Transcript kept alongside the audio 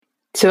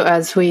So,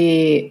 as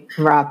we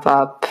wrap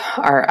up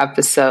our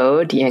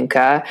episode,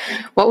 Yinka,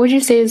 what would you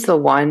say is the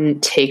one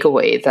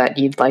takeaway that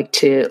you'd like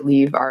to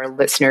leave our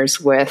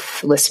listeners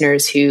with,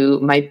 listeners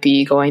who might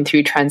be going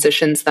through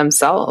transitions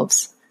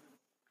themselves?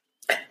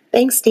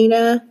 Thanks,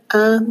 Nina.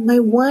 My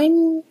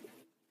one,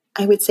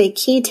 I would say,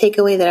 key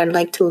takeaway that I'd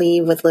like to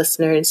leave with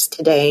listeners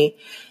today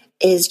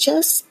is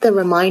just the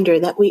reminder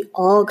that we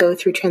all go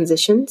through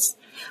transitions.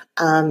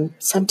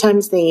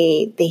 Sometimes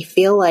they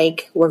feel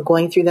like we're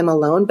going through them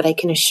alone, but I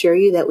can assure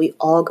you that we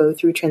all go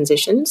through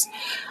transitions,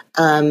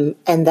 and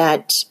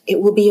that it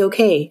will be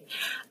okay.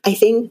 I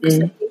think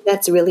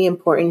that's really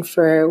important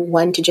for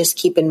one to just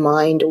keep in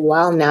mind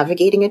while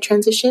navigating a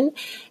transition,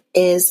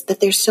 is that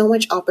there's so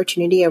much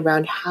opportunity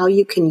around how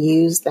you can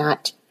use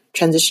that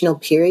transitional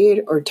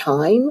period or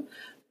time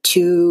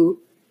to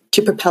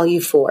propel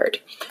you forward.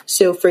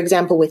 So, for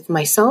example, with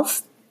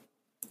myself,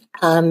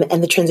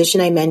 and the transition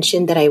I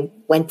mentioned that I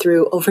went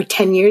through over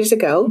 10 years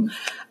ago,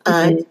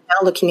 now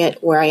looking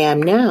at where I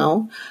am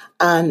now,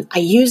 I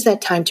use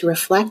that time to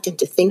reflect and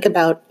to think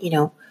about,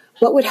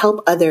 what would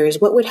help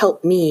others, what would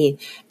help me,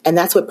 and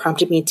that's what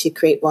prompted me to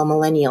create Well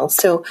Millennial.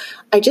 So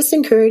I just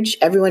encourage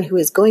everyone who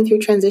is going through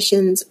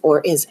transitions or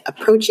is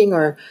approaching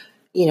or,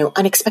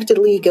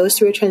 unexpectedly goes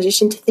through a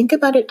transition to think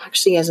about it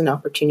actually as an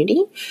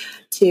opportunity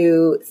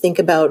to think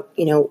about,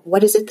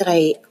 what is it that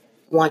I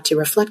want to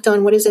reflect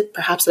on? What is it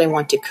perhaps that I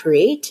want to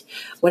create?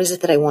 What is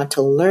it that I want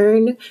to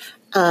learn?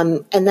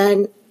 And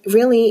then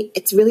really,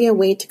 it's really a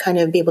way to kind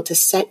of be able to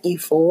set you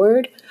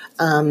forward,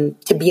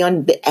 to be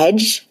on the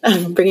edge,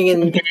 bringing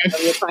in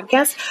your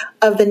podcast,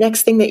 of the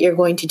next thing that you're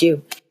going to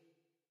do.